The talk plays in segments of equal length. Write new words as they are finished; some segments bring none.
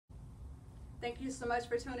Thank you so much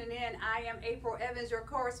for tuning in. I am April Evans, your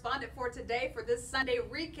correspondent for today for this Sunday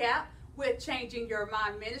recap with Changing Your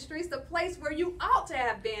Mind Ministries, the place where you ought to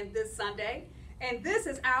have been this Sunday. And this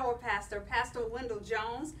is our pastor, Pastor Wendell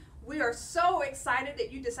Jones. We are so excited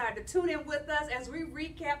that you decided to tune in with us as we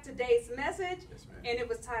recap today's message. Yes, ma'am. And it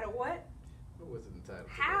was titled what? What was it entitled?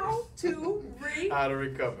 How to How to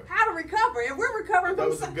recover. How to recover. And we're recovering That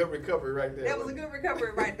from was a good recovery right there. That was a good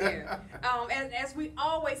recovery right there. And as we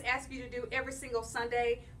always ask you to do every single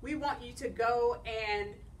Sunday, we want you to go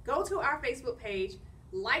to our Facebook page,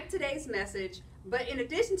 like today's message. But in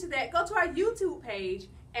addition to that, go to our YouTube page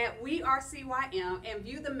at WeAreCYM and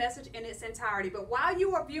view the message in its entirety. But while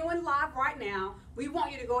you are viewing live right now, we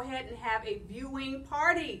want you to go ahead and have a viewing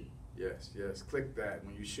party. Yes. Click that.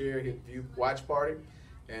 When you share, hit view, watch party,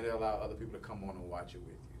 and it'll allow other people to come on and watch it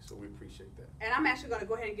with you. So we appreciate that. And I'm actually going to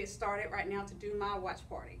go ahead and get started right now to do my watch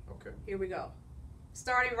party. Okay. Here we go.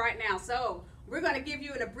 Starting right now. So we're going to give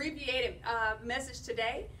you an abbreviated message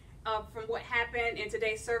today from what happened in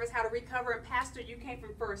today's service, how to recover. And Pastor, you came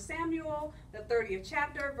from 1 Samuel, the 30th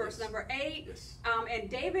chapter, verse number 8. Yes. And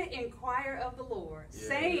David inquired of the Lord, Yes.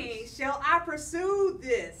 saying, shall I pursue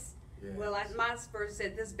this? Yes. Well, as my verse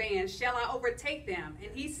said, this band, shall I overtake them? And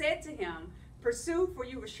he said to him, pursue, for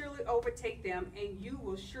you will surely overtake them, and you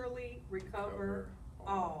will surely recover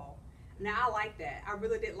all. Now, I like that. I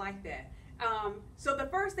really did like that. So the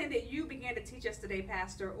first thing that you began to teach us today,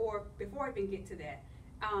 Pastor, or before I even get to that,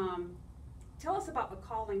 tell us about the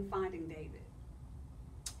calling Finding David.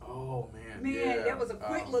 Oh, man. Man, that was a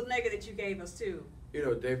quick little nugget that you gave us, too. You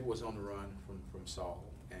know, David was on the run from Saul,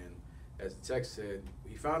 and as the text said,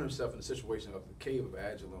 he found himself in a situation of the cave of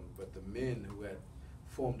Adullam, but the men who had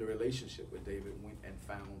formed a relationship with David went and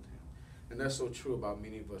found him. And that's so true about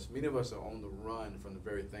many of us. Many of us are on the run from the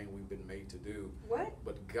very thing we've been made to do. What?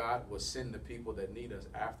 But God will send the people that need us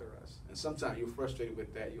after us. And sometimes you're frustrated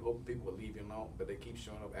with that. You hope people will leave you alone, but they keep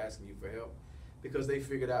showing up asking you for help because they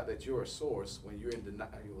figured out that you're a source when you're in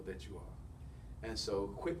denial that you are. And so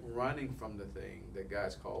quit running from the thing that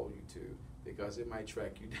God's called you to, because it might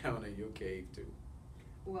track you down in your cave too.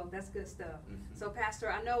 Well, that's good stuff. Mm-hmm. So,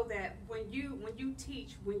 Pastor, I know that when you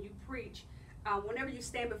teach, when you preach, whenever you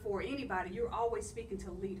stand before anybody, you're always speaking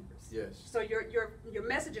to leaders. Yes. So your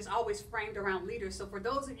message is always framed around leaders. So for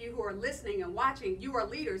those of you who are listening and watching, you are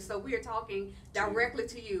leaders. So we are talking directly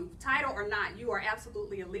to you. Title or not, you are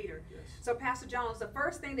absolutely a leader. Yes. So Pastor Jones, the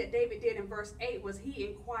first thing that David did in verse 8 was he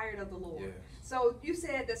inquired of the Lord. Yes. So you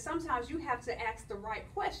said that sometimes you have to ask the right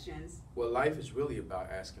questions. Well, life is really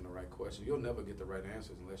about asking the right questions. You'll never get the right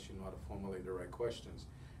answers unless you know how to formulate the right questions.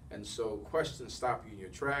 And so questions stop you in your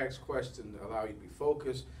tracks. Questions allow you to be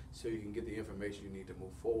focused so you can get the information you need to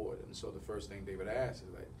move forward. And so the first thing David asks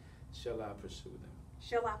is like, shall I pursue them?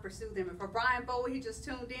 Shall I pursue them? And for Brian Bowe, he just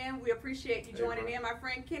tuned in. We appreciate you joining in. My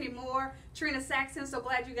friend Kenny Moore, Trina Saxon, so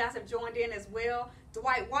glad you guys have joined in as well.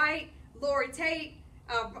 Dwight White, Lori Tate,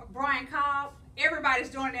 Brian Cobb, everybody's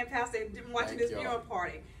joining in, Pastor, watching this viewing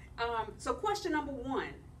party. So question number 1.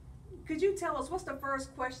 Could you tell us what's the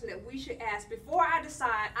first question that we should ask before I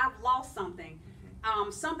decide I've lost something,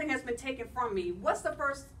 something has been taken from me? What's the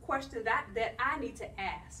first question that I need to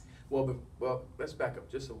ask? Well, let's back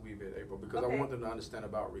up just a wee bit, April, because Okay. I want them to understand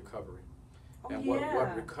about recovery. Oh, And yeah.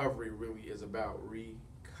 what recovery really is about.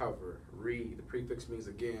 Recover. The prefix means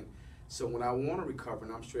again. So when I want to recover,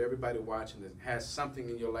 and I'm sure everybody watching this has something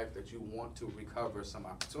in your life that you want to recover, some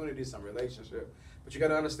opportunity, some relationship, but you got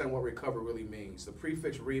to understand what recover really means. The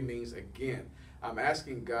prefix means again. I'm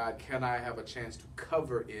asking God, can I have a chance to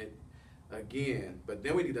cover it again? But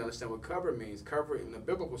then we need to understand what cover means. Cover in the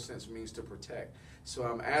biblical sense means to protect. So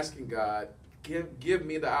I'm asking God, give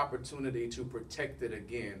me the opportunity to protect it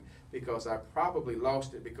again, because I probably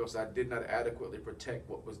lost it because I did not adequately protect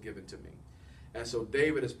what was given to me. And so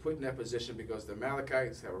David is put in that position because the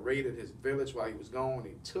Amalekites have raided his village while he was gone.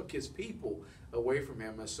 He took his people away from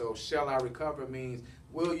him. And so shall I recover means,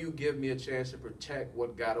 will you give me a chance to protect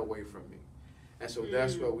what got away from me? And so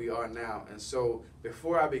that's where we are now. And so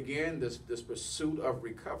before I begin this pursuit of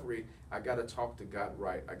recovery, I got to talk to God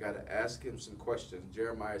right. I got to ask him some questions.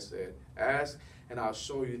 Jeremiah said, ask and I'll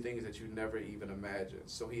show you things that you never even imagined.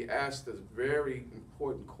 So he asked this very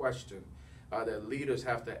important question that leaders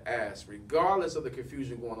have to ask. Regardless of the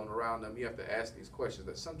confusion going on around them, you have to ask these questions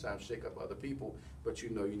that sometimes shake up other people, but you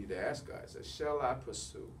know you need to ask God. It says, shall I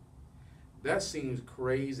pursue? That seems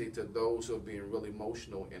crazy to those who are being really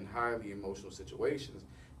emotional in highly emotional situations,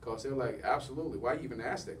 because they're like, absolutely, why you even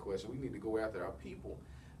ask that question? We need to go after our people.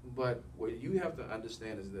 But what you have to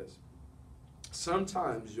understand is this.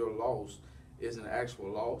 Sometimes your loss is an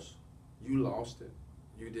actual loss. You lost it.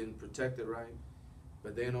 You didn't protect it right.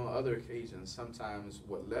 But then on other occasions, sometimes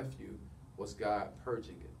what left you was God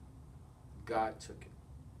purging it. God took it.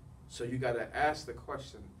 So you got to ask the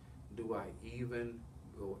question, do I even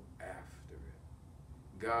go after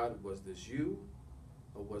it? God, was this you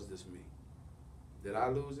or was this me? Did I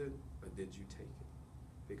lose it or did you take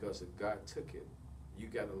it? Because if God took it, you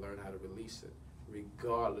got to learn how to release it,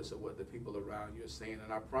 regardless of what the people around you are saying.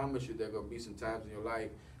 And I promise you there are going to be some times in your life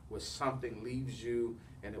where something leaves you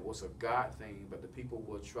and it was a God thing, but the people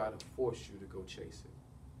will try to force you to go chase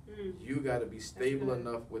it. You got to be stable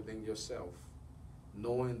enough within yourself,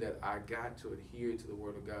 knowing that I got to adhere to the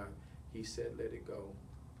Word of God. He said, let it go.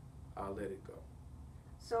 I'll let it go.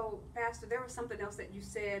 So, Pastor, there was something else that you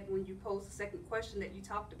said when you posed the second question that you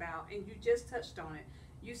talked about, and you just touched on it.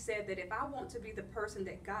 You said that if I want to be the person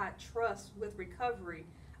that God trusts with recovery,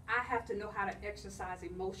 I have to know how to exercise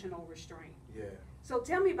emotional restraint. Yeah. So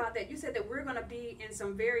tell me about that. You said that we're going to be in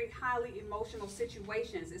some very highly emotional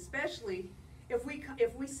situations, especially if we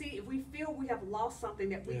feel we have lost something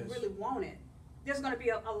that we really wanted. There's going to be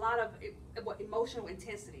a lot of emotional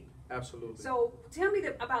intensity. Absolutely. So tell me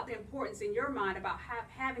about the importance in your mind about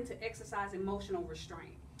having to exercise emotional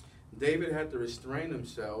restraint. David had to restrain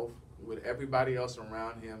himself with everybody else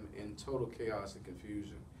around him in total chaos and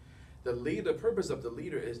confusion. The purpose of the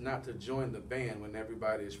leader is not to join the band when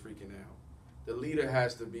everybody is freaking out. The leader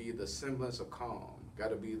has to be the semblance of calm, got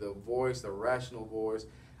to be the voice, the rational voice.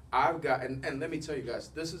 And let me tell you guys,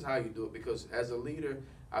 this is how you do it, because as a leader,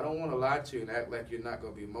 I don't want to lie to you and act like you're not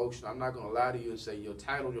going to be emotional. I'm not going to lie to you and say your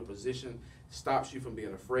title, your position stops you from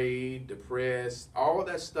being afraid, depressed. All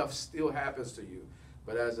that stuff still happens to you.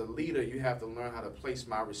 But as a leader, you have to learn how to place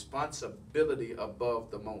my responsibility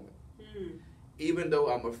above the moment. Even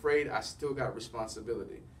though I'm afraid, I still got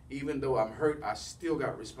responsibility. Even though I'm hurt, I still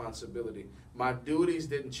got responsibility. My duties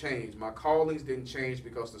didn't change. My callings didn't change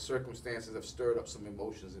because the circumstances have stirred up some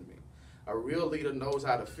emotions in me. A real leader knows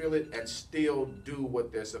how to feel it and still do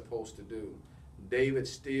what they're supposed to do. David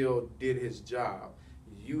still did his job.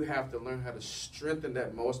 You have to learn how to strengthen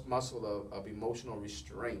that muscle of emotional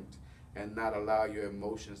restraint and not allow your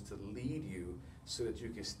emotions to lead you, so that you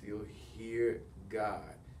can still hear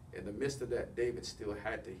God. In the midst of that, David still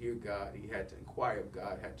had to hear God. He had to inquire of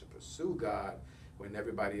God, had to pursue God when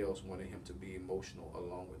everybody else wanted him to be emotional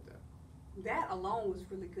along with them. That alone was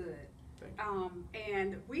really good.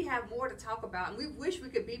 And we have more to talk about, and we wish we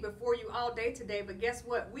could be before you all day today, but guess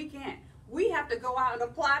what? We can't. We have to go out and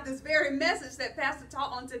apply this very message that Pastor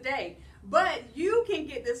taught on today. But you can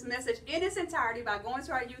get this message in its entirety by going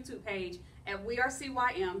to our YouTube page at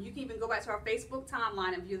WeAreCYM. You can even go back to our Facebook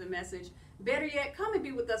timeline and view the message. Better yet, come and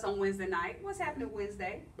be with us on Wednesday night. What's happening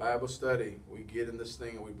Wednesday? Bible study. We get in this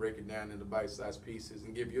thing and we break it down into bite-sized pieces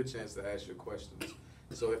and give you a chance to ask your questions.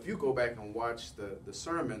 So if you go back and watch the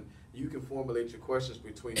sermon, you can formulate your questions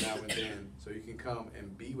between now and then, so you can come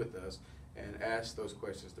and be with us and ask those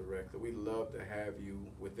questions directly. We love to have you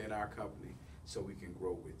within our company so we can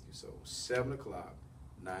grow with you. So 7 o'clock,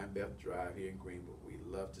 9 Beth Drive here in Greenville. We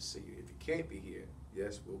love to see you. If you can't be here,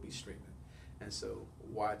 yes, we'll be streaming. And so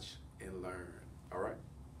watch and learn. All right?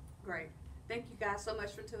 Great. Thank you guys so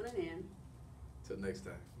much for tuning in. Till next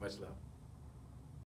time. Much love.